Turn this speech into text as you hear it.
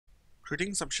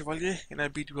Greetings, I'm Chevalier, and I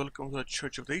bid you welcome to the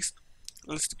Church of the East.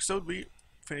 Last episode, we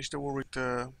finished the war with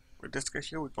this guy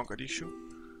here, with Mogadishu,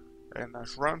 and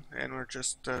run, and we're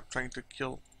just trying to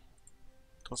kill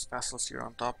those vassals here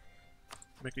on top,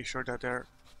 making sure that they're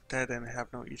dead and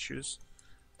have no issues,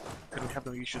 and we have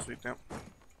no issues with them.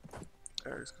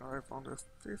 There is gonna arrive on the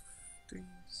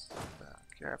 15th.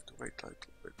 Okay, I have to wait a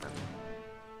little bit then.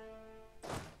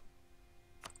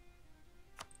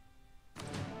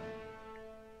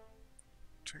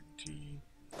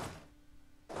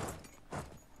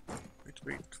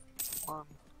 Wait, 1,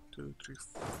 2, 3,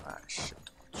 4, shit,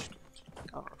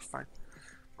 oh, fine,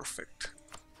 perfect.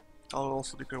 I'll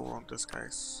also declare war on this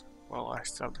guys, well, I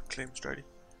still have the claims ready,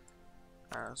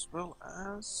 as well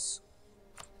as,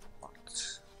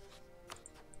 what,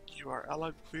 you are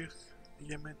allied with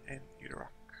Yemen and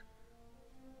Iraq.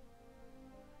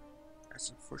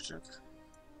 That's unfortunate,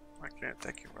 I can't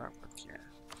attack Iraq, but yeah.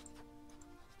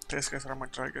 These guys are my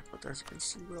target, but as you can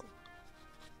see, well,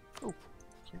 oh,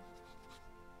 okay.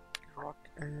 Iraq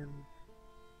and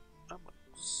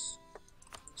Numbers.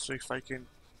 So if I can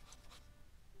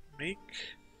make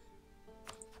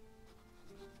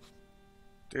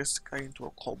this guy into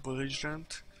a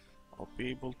co-belligerent, I'll be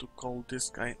able to call this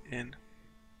guy in.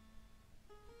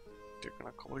 They're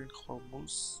gonna call in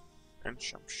Hormuz and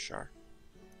Shamshar.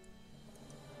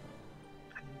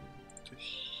 To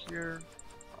here,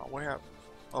 we have.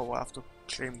 Oh, I have to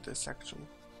claim this actually.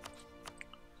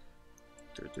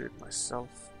 To do it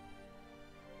myself.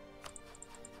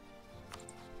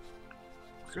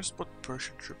 Here's what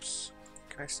Persian troops.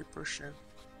 Can I see Persian?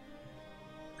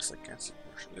 Yes, I can see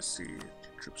Persian. Let's see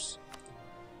the troops.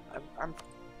 I'm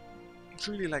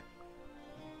really like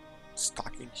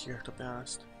stalking here, to be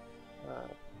honest.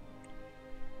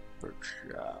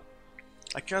 Persia.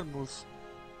 I can't move.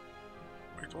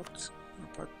 Wait, what?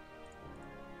 But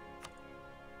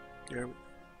yeah,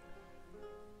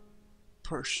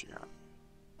 Persia.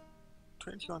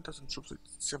 21,000 troops with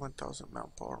 7,000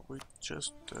 manpower with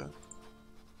just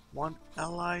one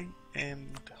ally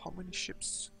and how many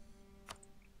ships?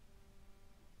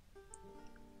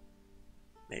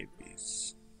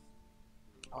 Navies.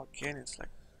 Again, it's like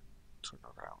turn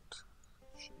around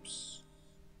ships.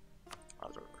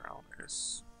 Other round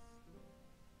is.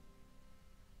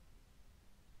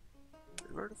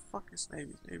 Where the fuck is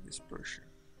Navy? Navy is Persia.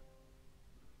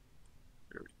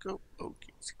 There we go.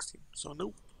 Okay, 16. So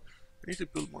nope. I need to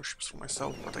build more ships for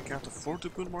myself, but I can't afford to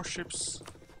build more ships.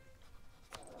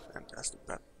 And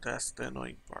that's the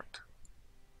annoying part.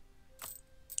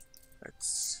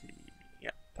 Let's see.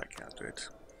 Yeah, I can't do it.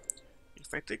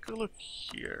 If I take a look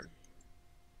here,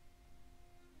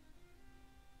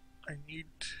 I need.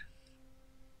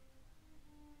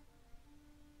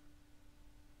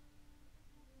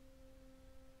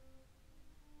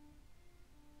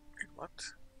 Wait,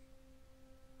 what?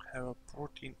 I have a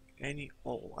port in any.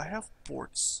 Oh, I have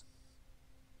ports.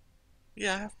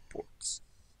 Yeah, I have ports.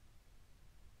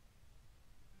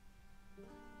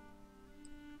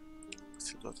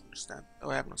 Still don't understand. Oh,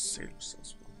 I have no sailors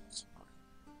as well. That's annoying.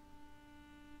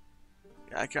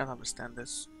 Yeah, I can't understand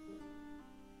this.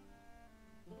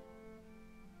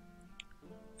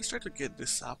 Let's try to get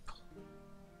this up.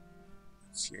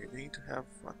 Let's see, I need to have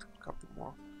what, a couple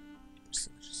more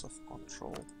percentages of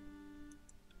control.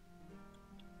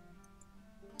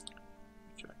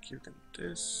 Can I give them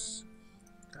this?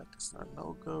 That is not a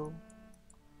no-go.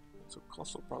 So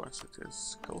coastal province it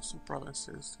is. Coastal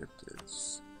provinces it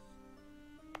is.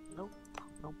 Nope,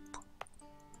 nope,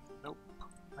 nope.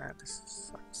 Man, this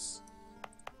sucks.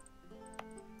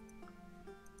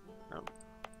 No.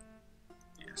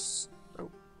 Yes.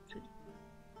 No. Okay.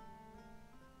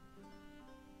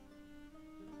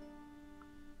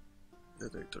 The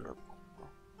data of war.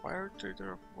 Wire data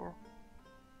of war.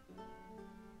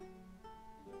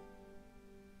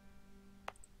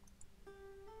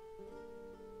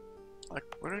 Like,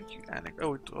 why don't you annex?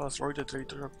 Oh, it was already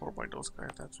data report by those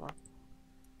guys, that's why.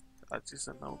 That is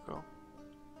a no-go.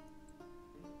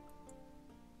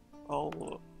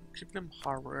 I'll keep them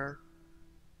hardware.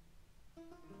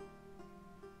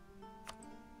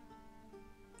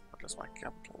 But that's my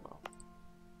capital though.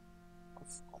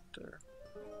 Of there.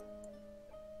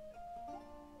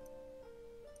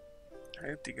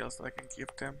 Anything else that I can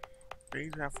give them? They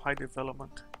need to have high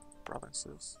development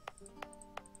provinces.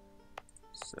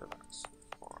 7,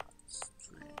 4,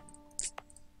 3.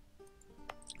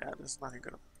 Yeah, there's nothing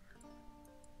gonna.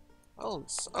 Oh,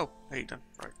 oh, Hayden,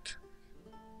 right.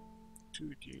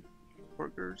 2D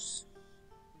burgers.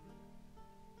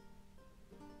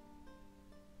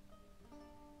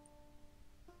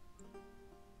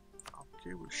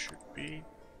 Okay, we should be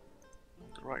on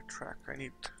the right track. I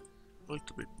need a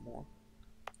little bit more.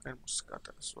 And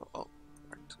Muscata as well. Oh,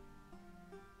 right.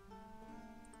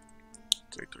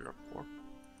 Trade to your core.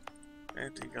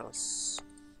 Anything else?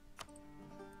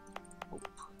 Oh,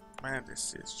 man,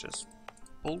 this is just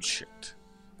bullshit.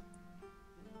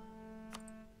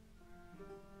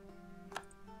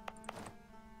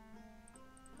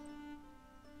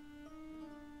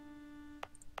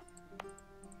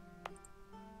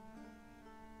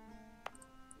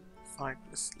 Fine,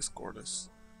 let's score this.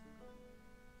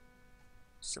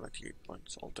 78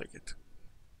 points, I'll take it.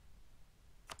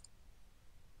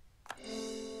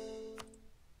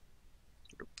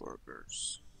 The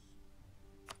burgers.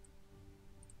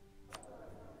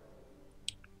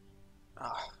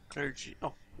 Ah, clergy.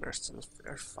 Oh, they're still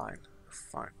they're fine. They're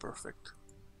fine, perfect.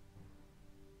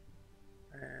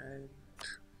 And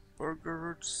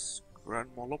burgers, Grand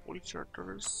Monopoly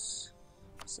charters,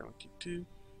 72.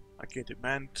 I can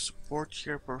demand support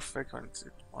here, perfect.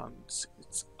 Once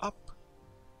it's up,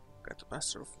 got a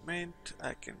Master of Mint.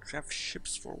 I can craft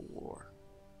ships for war,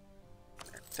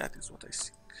 and that is what I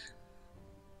seek.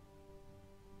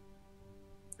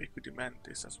 We could demand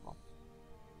this as well.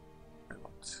 And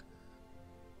what?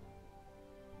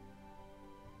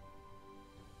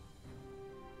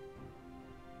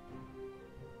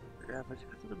 Do we have a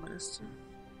the minister?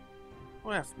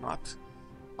 We have not.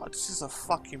 Oh, this is a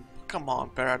fucking... Come on,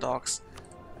 Paradox.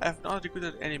 I have not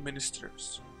recruited any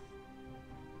ministers.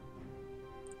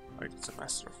 Wait, it's a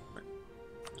Master of Mint.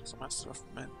 It's a Master of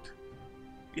Mint.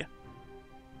 Yeah.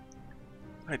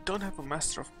 I don't have a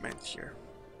Master of Mint here.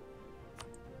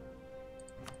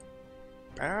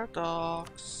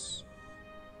 Paradox.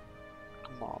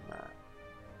 Come on, man.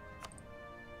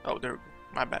 Oh, there we go.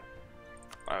 My bad.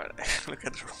 Alright, look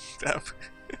at the wrong tab.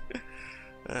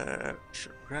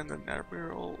 Sure, Grand and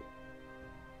Admiral.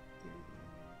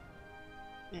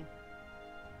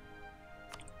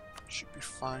 Should be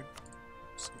fine.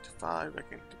 75, I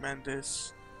can demand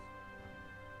this.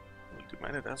 We'll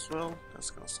demand it as well. That's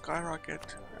gonna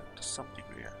skyrocket to some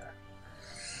degree.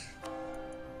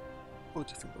 What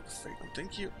do you think about the fate? No,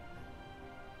 thank you.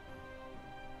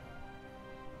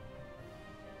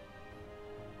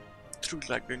 Through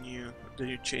like the new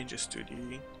changes to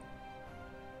the.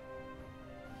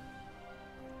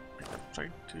 I'm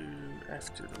trying to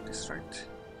have to do this right.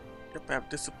 Yep, I have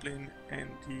discipline and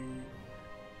the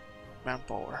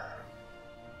manpower.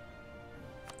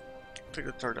 Take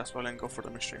the third as well and go for the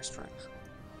missionary strength.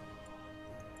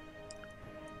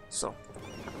 So,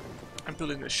 I'm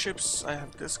building the ships. I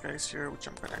have these guys here, which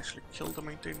I'm gonna actually kill the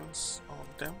maintenance on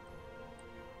them.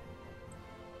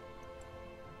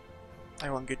 I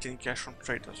won't get any cash from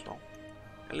trade as well.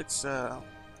 And let's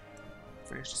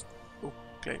finish this. Oh,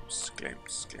 claims.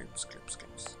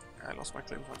 I lost my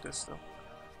claims on this though.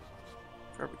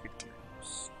 Very good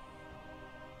claims.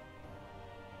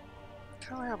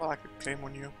 Can I have like a claim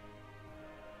on you?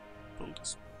 Build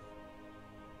this.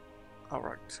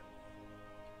 Alright.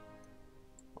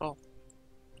 Well,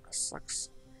 that sucks.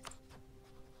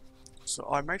 So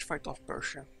I might fight off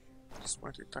Persia. This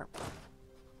point in time.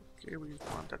 Okay, we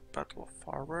won that Battle of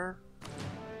Farwer.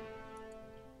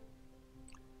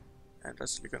 And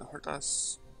that's really gonna hurt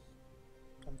us.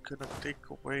 I'm gonna take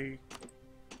away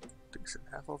things in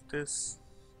half of this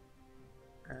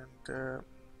and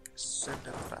send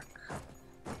them back.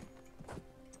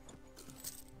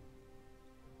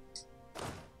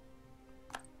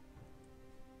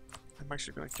 I'm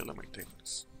actually gonna kill the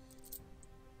maintenance.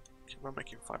 Okay, we're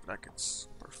making 5 dragons.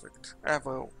 Perfect. I have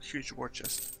a huge war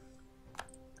chest.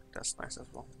 That's nice as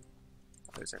well.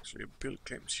 There's actually build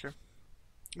claims here.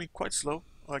 I mean, quite slow.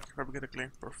 I can probably get a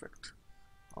claim. Perfect.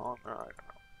 Oh no, I don't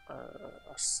know.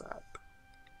 A sab.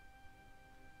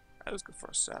 Let's go for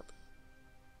a sab.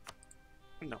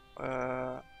 No.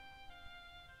 Or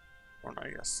not,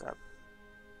 yeah, sab.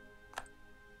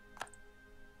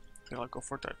 Okay, I'll go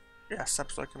for that. Yeah,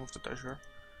 sab so I can move to Tajur.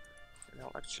 And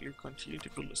I'll actually continue to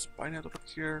build a spy network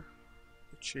here,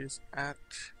 which is at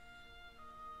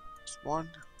 +1.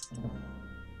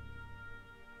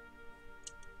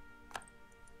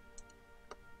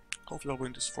 Hopefully I'll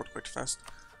win this fort quite fast.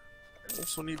 I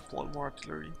also need 1 more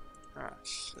artillery. Ah,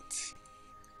 shit.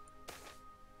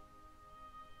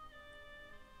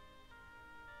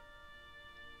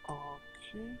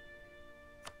 Okay.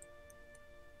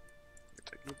 Did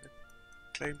I give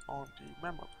a claim on the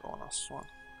mammoth on us one?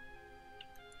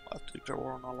 I'll have to declare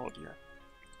war on Alodia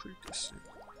pretty soon.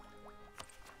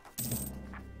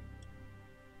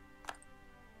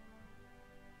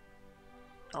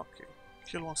 Okay.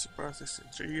 Kill one separatist in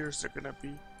 3 years, they're gonna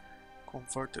be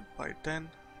converted by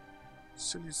then.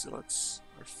 Sunni Zealots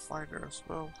are fine there as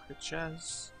well.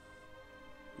 Hejaz,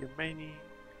 Yemeni,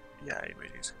 Yeah, I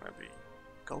imagine it's gonna be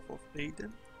Gulf of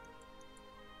Aden.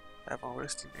 Have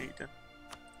unrest in Aden.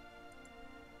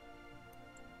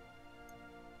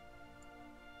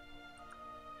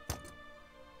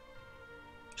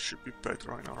 Should be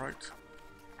better right now, right?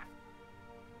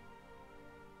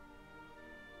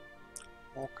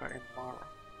 Mocha and Mara.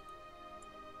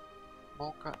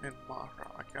 Mocha and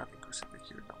Mara. I can't increase it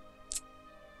here now.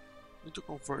 Need to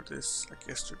convert this like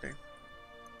yesterday.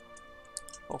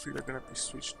 Hopefully they're gonna be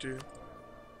switched to.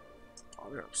 Oh,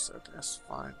 they're upset. That's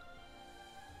fine.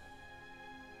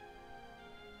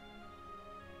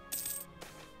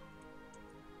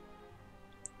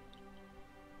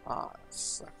 Ah, that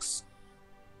sucks.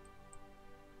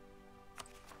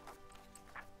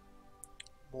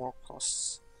 More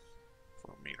costs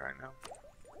for me right now.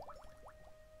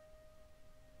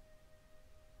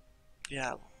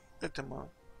 Yeah, let them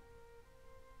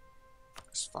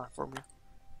it's fine for me.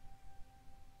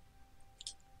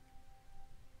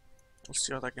 We'll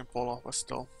see what I can pull off, but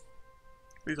still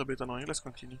a little bit annoying. Let's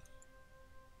continue.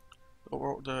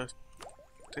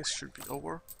 This should be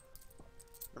over.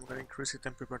 I'm gonna increase it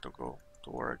and prepare to go to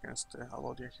war against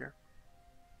Alodia here.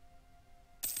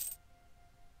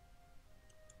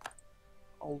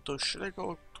 Although, should I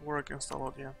go to war against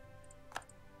Alodia?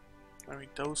 I mean,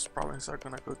 those provinces are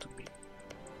gonna go to me.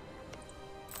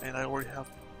 And I already have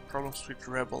problems with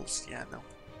rebels, yeah, no.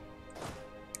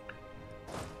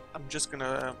 I'm just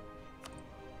gonna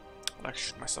like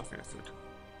shoot myself in the foot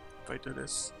if I do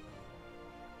this.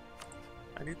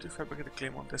 I need to fabricate a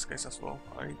claim on this guys as well.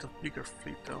 I need a bigger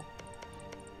fleet though.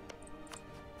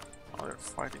 Oh, they're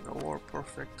fighting a war,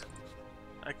 perfect.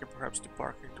 I can perhaps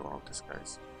debark into one of these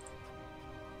guys.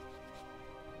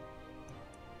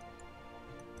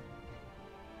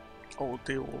 Oh,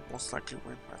 they will most likely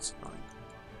win, that's annoying.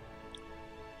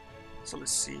 So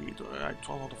let's see, I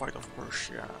don't want to fight off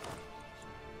Persia.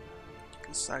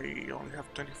 Because I only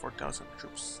have 24,000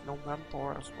 troops, no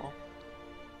manpower as well.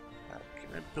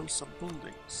 Can I build some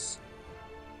buildings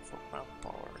for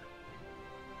manpower?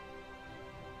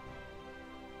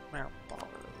 Manpower.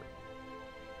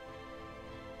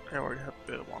 I already have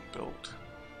built one build.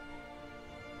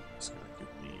 It's gonna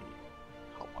give me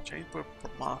how much I need per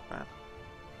month, man.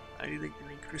 I need an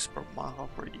increase per month or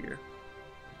per year.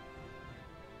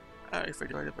 If I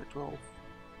divide it by 12,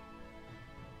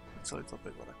 it's a little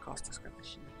bit, but the cost is gonna be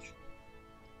huge.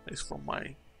 It's from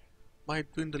my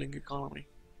dwindling economy.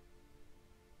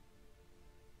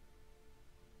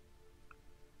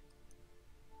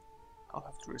 I'll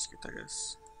have to risk it, I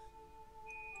guess.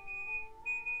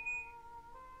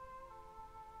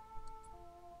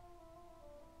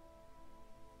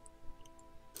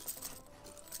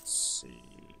 Let's see.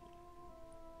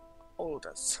 Oh,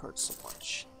 that's hurt so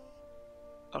much.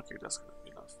 Okay, that's gonna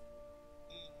be enough.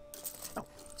 No,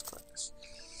 let's go like this.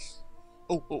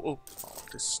 Oh,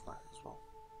 this is nice as well.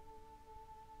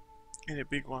 Any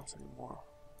big ones anymore?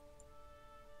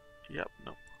 Yep,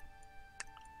 nope.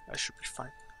 I should be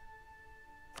fine.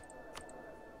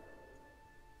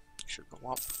 Should go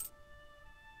up.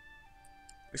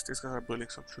 At least these guys are building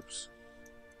some troops.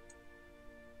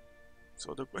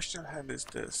 So the question at hand is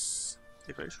this: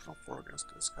 if I should not war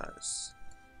against these guys,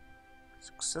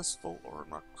 successful or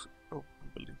not? Oh,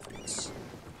 I'm building things.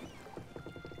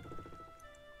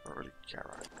 Early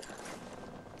Karak.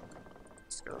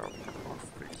 Let's get our north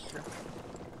fleet here.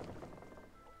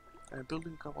 And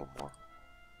building a couple more.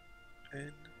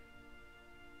 In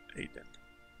Aden.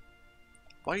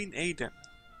 Why in Aden?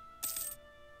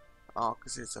 Oh,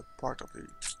 because it's a part of the...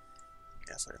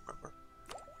 Yes, I remember.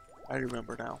 I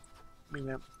remember now.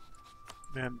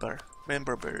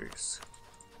 Member berries.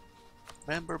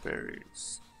 Member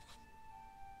berries.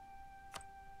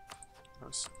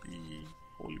 Must be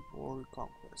Holy War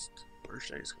Conquest.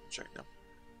 Persia is gonna check them.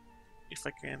 If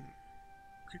I can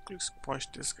quickly squash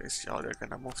this guys, yeah, they're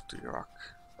gonna move to Iraq.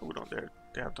 Oh no,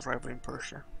 they have the rival in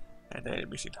Persia. And the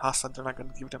enemies in Hassan, they're not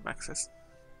gonna give them access.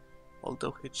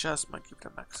 Although Hijaz might give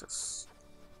them access.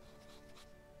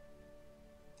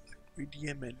 With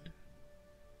Yemen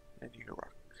and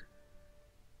Iraq.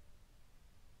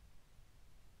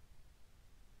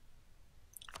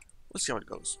 We'll see how it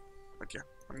goes. But yeah,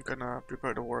 I'm gonna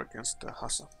prepare the war against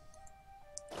Hassan.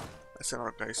 I send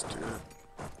our guys to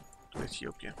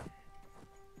Ethiopia.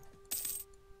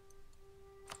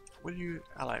 Will you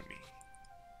ally me?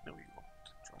 No, you won't.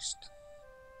 Trust.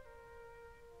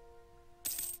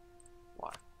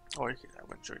 Why? Oh, okay, I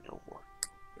won't join your war.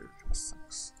 That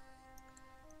sucks.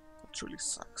 That truly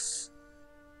sucks.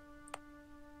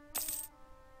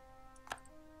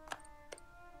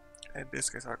 And these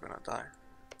guys are gonna die.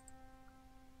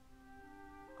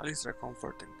 At least they're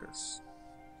converting this.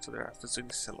 So there are the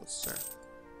Universalis there.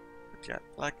 But yeah,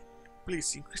 like,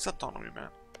 please increase autonomy, man.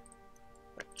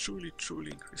 Like, truly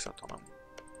increase autonomy.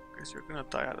 Because you're gonna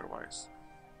die otherwise.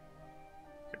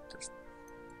 Get this.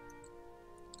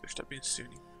 There should have been Sunni.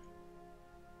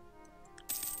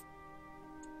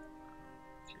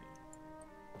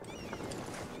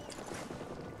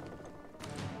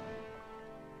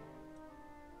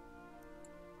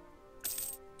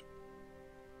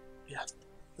 Yeah,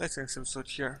 let's end this episode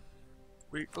here.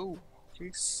 He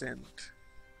sent.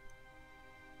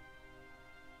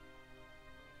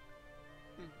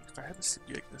 If I had a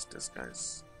CB against this,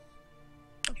 guys,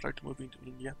 I'll try to move into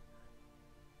India.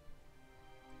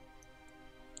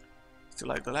 Still,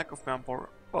 like the lack of manpower.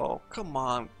 Oh, come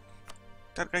on,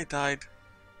 that guy died.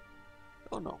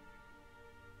 Oh no.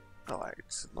 Oh,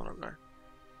 it's another guy.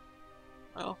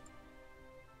 Well,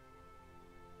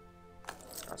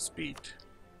 speed.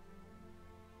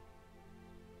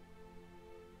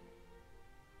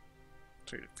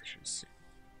 Trade efficiency.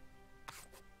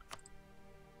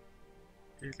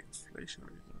 Daily inflation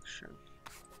reduction.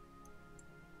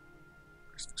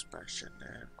 Expansion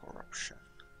and corruption.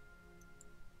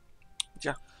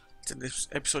 Yeah, it's in this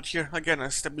episode here. Again,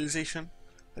 a stabilization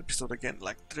episode again.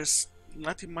 Like, there's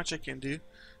nothing much I can do.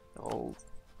 I'll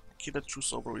keep the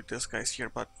truce over with these guys here,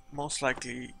 but most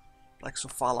likely, like,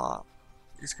 Sofala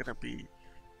is gonna be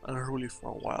unruly for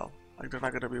a while. Like, they're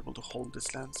not gonna be able to hold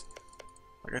these lands.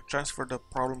 Like, I transfer the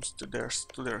problems to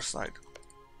their side.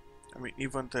 I mean,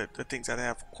 even the things that I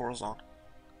have cores on,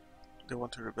 they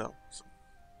want to rebel. So,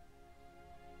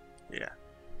 yeah.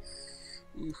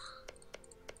 Oof.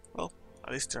 Well,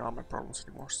 at least there aren't my problems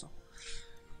anymore. So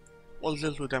we'll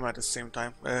deal with them at the same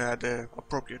time, at the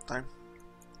appropriate time.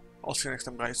 I'll see you next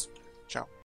time, guys. Ciao.